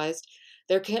fertilized,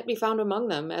 there can't be found among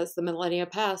them, as the millennia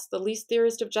pass, the least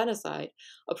theorist of genocide,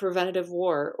 of preventative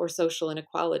war, or social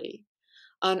inequality.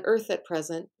 On Earth at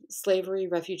present, slavery,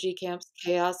 refugee camps,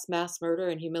 chaos, mass murder,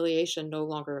 and humiliation no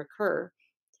longer occur.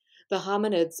 The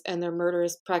hominids and their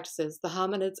murderous practices, the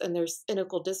hominids and their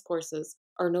cynical discourses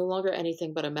are no longer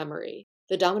anything but a memory.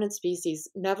 The dominant species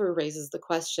never raises the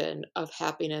question of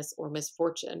happiness or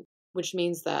misfortune, which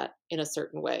means that, in a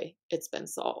certain way, it's been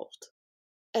solved.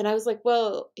 And I was like,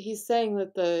 well, he's saying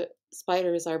that the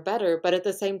spiders are better, but at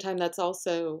the same time, that's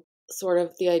also sort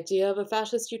of the idea of a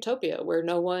fascist utopia where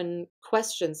no one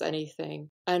questions anything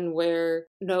and where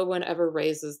no one ever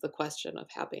raises the question of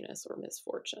happiness or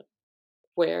misfortune,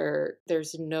 where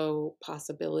there's no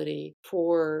possibility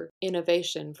for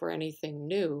innovation, for anything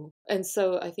new. And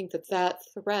so I think that that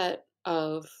threat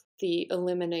of the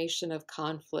elimination of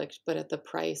conflict, but at the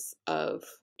price of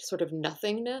sort of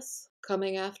nothingness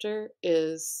coming after,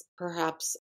 is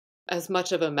perhaps as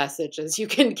much of a message as you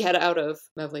can get out of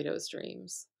Mevlido's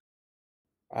dreams.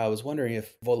 I was wondering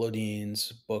if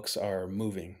Volodine's books are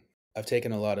moving. I've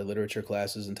taken a lot of literature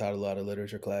classes and taught a lot of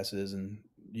literature classes, and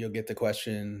you'll get the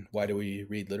question, why do we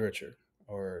read literature?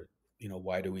 Or,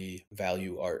 why do we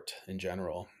value art in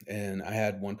general? And I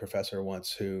had one professor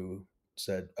once who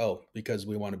said, oh, because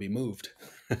we want to be moved.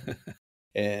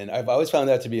 And I've always found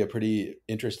that to be a pretty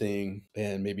interesting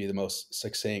and maybe the most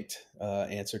succinct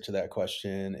answer to that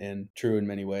question, and true in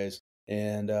many ways.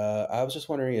 And I was just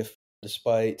wondering if,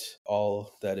 despite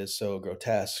all that is so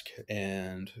grotesque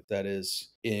and that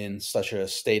is in such a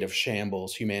state of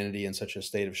shambles, humanity in such a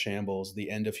state of shambles,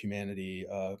 the end of humanity,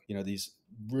 these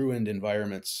ruined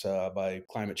environments by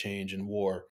climate change and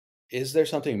war, is there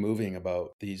something moving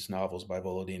about these novels by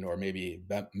Volodine, or maybe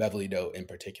Mevlido in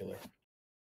particular?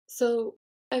 So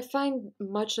I find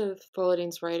much of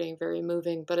Volodine's writing very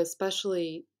moving, but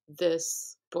especially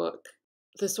this book.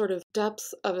 The sort of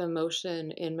depth of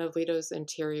emotion in Mevlido's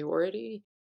interiority,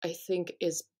 I think,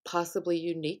 is possibly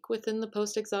unique within the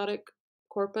post exotic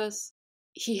corpus.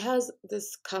 He has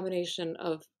this combination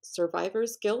of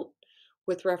survivor's guilt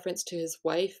with reference to his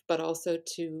wife, but also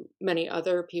to many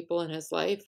other people in his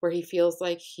life, where he feels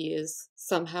like he is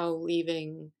somehow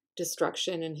leaving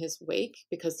destruction in his wake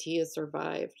because he has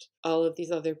survived all of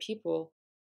these other people.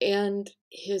 And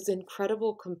his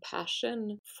incredible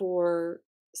compassion for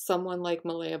someone like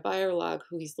Malaya Bayerlag,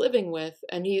 who he's living with,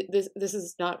 and this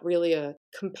is not really a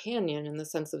companion in the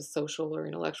sense of social or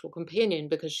intellectual companion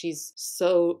because she's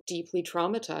so deeply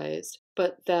traumatized,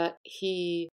 but that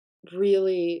he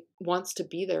really wants to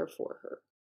be there for her.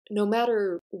 No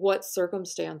matter what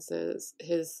circumstances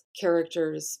his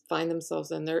characters find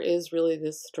themselves in, there is really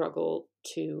this struggle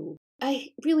to, I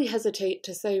really hesitate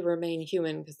to say remain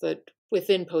human, because that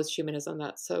within posthumanism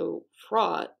that's so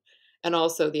fraught. And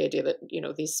also the idea that,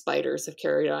 these spiders have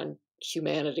carried on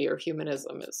humanity or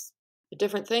humanism is a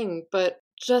different thing, but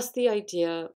just the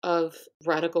idea of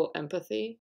radical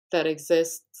empathy that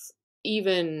exists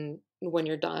even when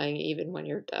you're dying, even when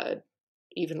you're dead,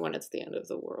 even when it's the end of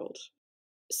the world.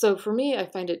 So for me, I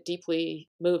find it deeply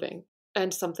moving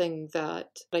and something that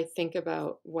I think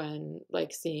about when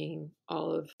like seeing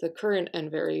all of the current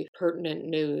and very pertinent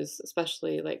news,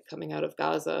 especially like coming out of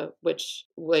Gaza, which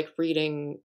like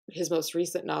reading his most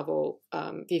recent novel,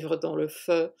 Vivre dans le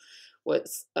feu,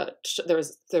 was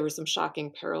there were some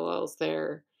shocking parallels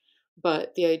there,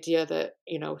 but the idea that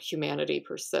humanity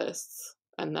persists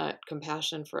and that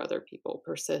compassion for other people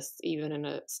persists even in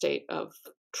a state of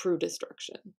true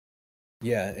destruction.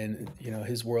 Yeah, and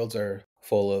his worlds are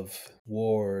full of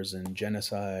wars and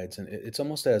genocides, and it's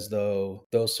almost as though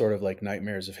those sort of like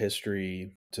nightmares of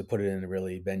history, to put it in a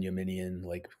really Benjaminian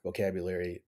like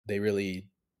vocabulary, they really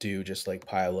do just like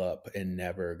pile up and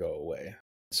never go away.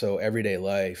 So everyday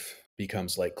life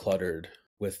becomes like cluttered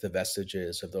with the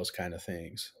vestiges of those kind of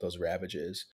things, those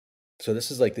ravages. So this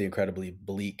is like the incredibly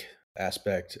bleak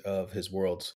aspect of his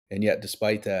worlds. And yet,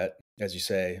 despite that, as you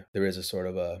say, there is a sort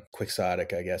of a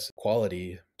quixotic, I guess,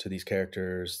 quality to these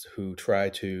characters who try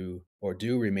to or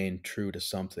do remain true to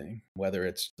something, whether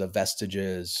it's the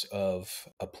vestiges of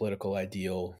a political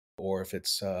ideal or if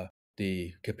it's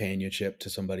the companionship to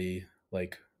somebody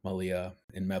like Malia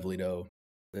in Mevlido.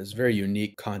 There's very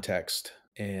unique context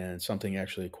and something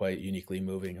actually quite uniquely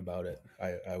moving about it.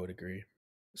 I would agree.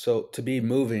 So to be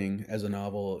moving as a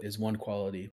novel is one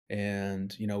quality.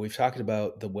 And, we've talked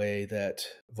about the way that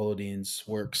Volodine's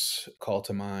works call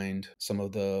to mind some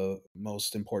of the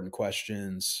most important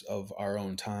questions of our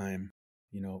own time,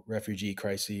 refugee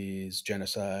crises,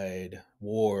 genocide,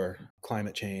 war,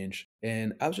 climate change.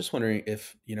 And I was just wondering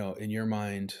if, in your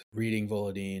mind, reading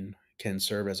Volodine can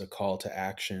serve as a call to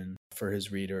action for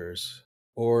his readers,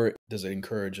 or does it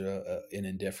encourage an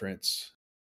indifference?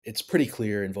 It's pretty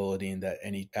clear in Volodine that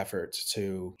any efforts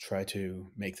to try to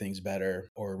make things better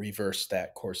or reverse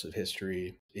that course of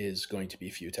history is going to be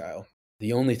futile.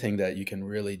 The only thing that you can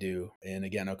really do, and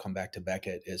again, I'll come back to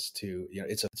Beckett, is to,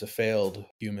 it's a failed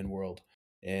human world,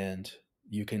 and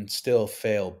you can still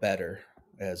fail better.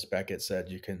 As Beckett said,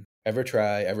 you can ever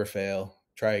try, ever fail,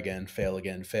 try again,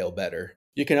 fail better.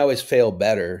 You can always fail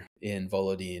better in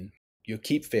Volodine. You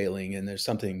keep failing, and there's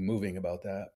something moving about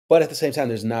that. But at the same time,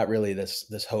 there's not really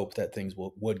this hope that things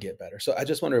would get better. So I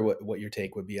just wonder what your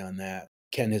take would be on that.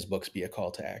 Can his books be a call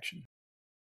to action?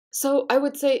 So I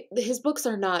would say his books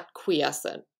are not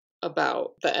quiescent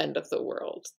about the end of the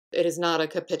world. It is not a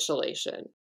capitulation.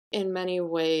 In many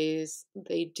ways,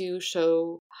 they do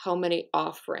show how many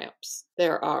off ramps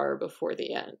there are before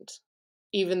the end.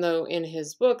 Even though in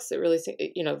his books, it really,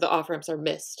 the off ramps are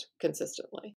missed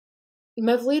consistently.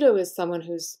 Mevlido is someone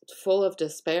who's full of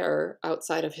despair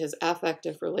outside of his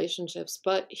affective relationships,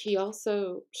 but he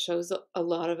also shows a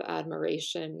lot of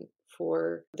admiration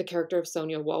for the character of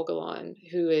Sonia Wolgalon,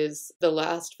 who is the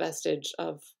last vestige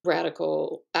of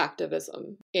radical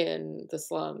activism in the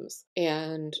slums.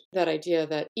 And that idea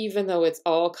that even though it's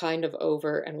all kind of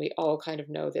over and we all kind of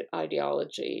know that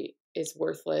ideology is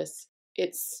worthless,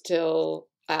 it's still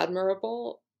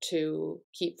admirable to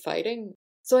keep fighting.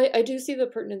 So I do see the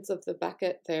pertinence of the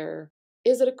Beckett there.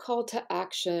 Is it a call to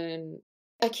action?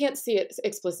 I can't see it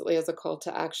explicitly as a call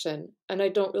to action, and I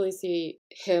don't really see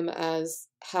him as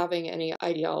having any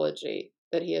ideology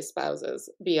that he espouses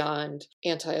beyond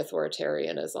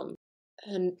anti-authoritarianism.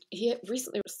 And he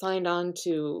recently signed on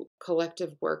to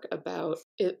collective work about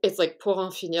it's like Pour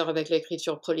en finir avec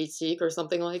l'écriture politique or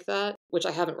something like that, which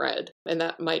I haven't read, and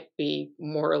that might be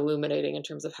more illuminating in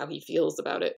terms of how he feels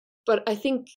about it. But I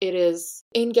think it is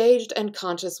engaged and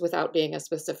conscious without being a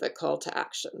specific call to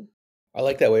action. I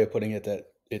like that way of putting it, that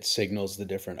it signals the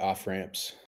different off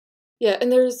ramps. Yeah,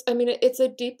 and it's a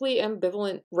deeply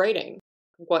ambivalent writing.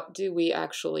 What do we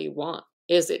actually want?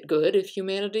 Is it good if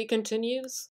humanity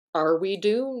continues? Are we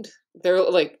doomed? There are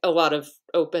like a lot of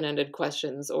open ended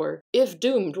questions, or if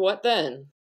doomed, what then?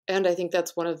 And I think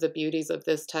that's one of the beauties of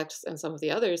this text and some of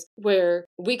the others, where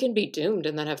we can be doomed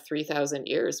and then have 3,000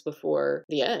 years before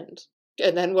the end.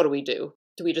 And then what do?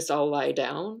 Do we just all lie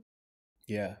down?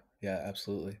 Yeah, yeah,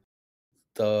 absolutely.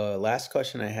 The last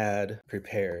question I had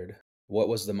prepared, what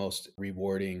was the most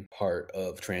rewarding part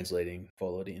of translating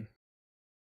Volodine?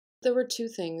 There were two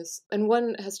things, and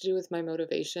one has to do with my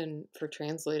motivation for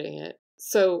translating it.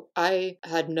 So I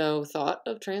had no thought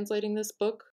of translating this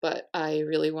book, but I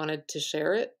really wanted to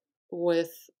share it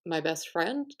with my best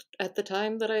friend at the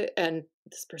time and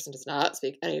this person does not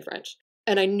speak any French.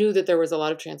 And I knew that there was a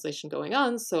lot of translation going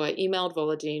on, so I emailed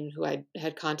Volodine, who I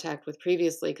had contact with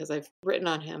previously because I've written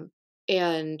on him.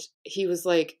 And he was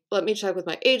like, let me check with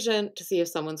my agent to see if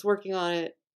someone's working on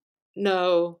it.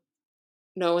 No,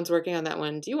 no one's working on that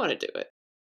one. Do you want to do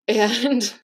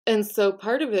it? And so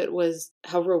part of it was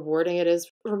how rewarding it is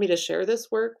for me to share this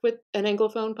work with an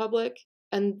Anglophone public.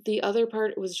 And the other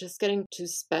part was just getting to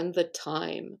spend the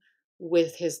time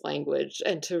with his language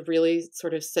and to really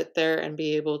sort of sit there and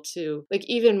be able to, like,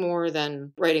 even more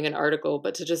than writing an article,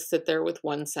 but to just sit there with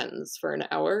one sentence for an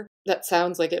hour. That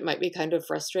sounds like it might be kind of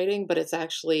frustrating, but it's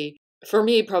actually, for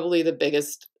me, probably the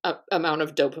biggest amount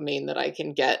of dopamine that I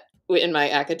can get in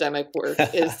my academic work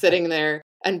is sitting there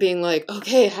and being like,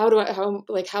 okay, how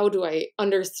do I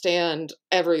understand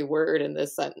every word in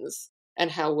this sentence,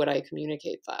 and how would I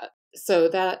communicate that? So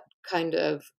that kind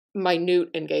of minute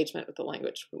engagement with the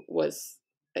language was,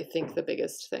 I think, the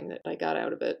biggest thing that I got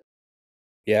out of it.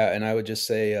 Yeah, and I would just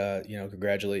say,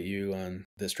 congratulate you on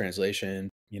this translation.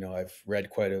 I've read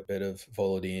quite a bit of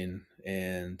Volodine,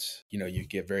 and, you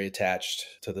get very attached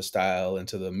to the style and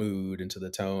to the mood and to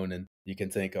the tone, and you can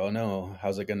think, oh no,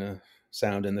 how's it going to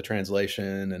sound in the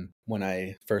translation? And when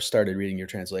I first started reading your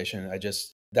translation,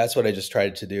 that's what I just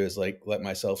tried to do, is like let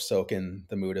myself soak in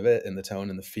the mood of it and the tone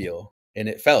and the feel. And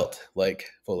it felt like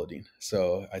Volodine.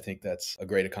 So I think that's a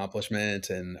great accomplishment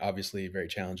and obviously very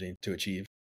challenging to achieve.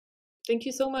 Thank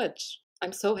you so much.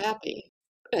 I'm so happy.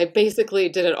 I basically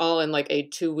did it all in like a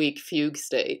 2-week fugue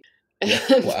state. Yeah.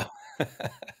 And Wow.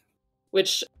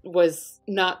 which was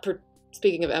not,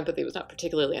 speaking of empathy, was not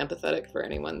particularly empathetic for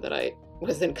anyone that I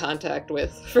was in contact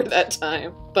with for that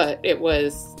time. But it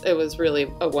was really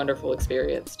a wonderful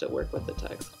experience to work with the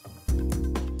text.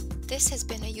 This has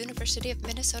been a University of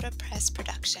Minnesota Press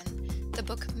production. The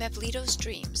book Mevlido's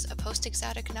Dreams, a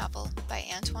post-exotic novel by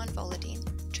Antoine Volodine,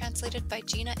 translated by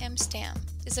Gina M. Stamm,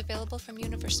 is available from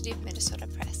University of Minnesota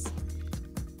Press.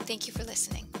 Thank you for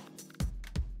listening.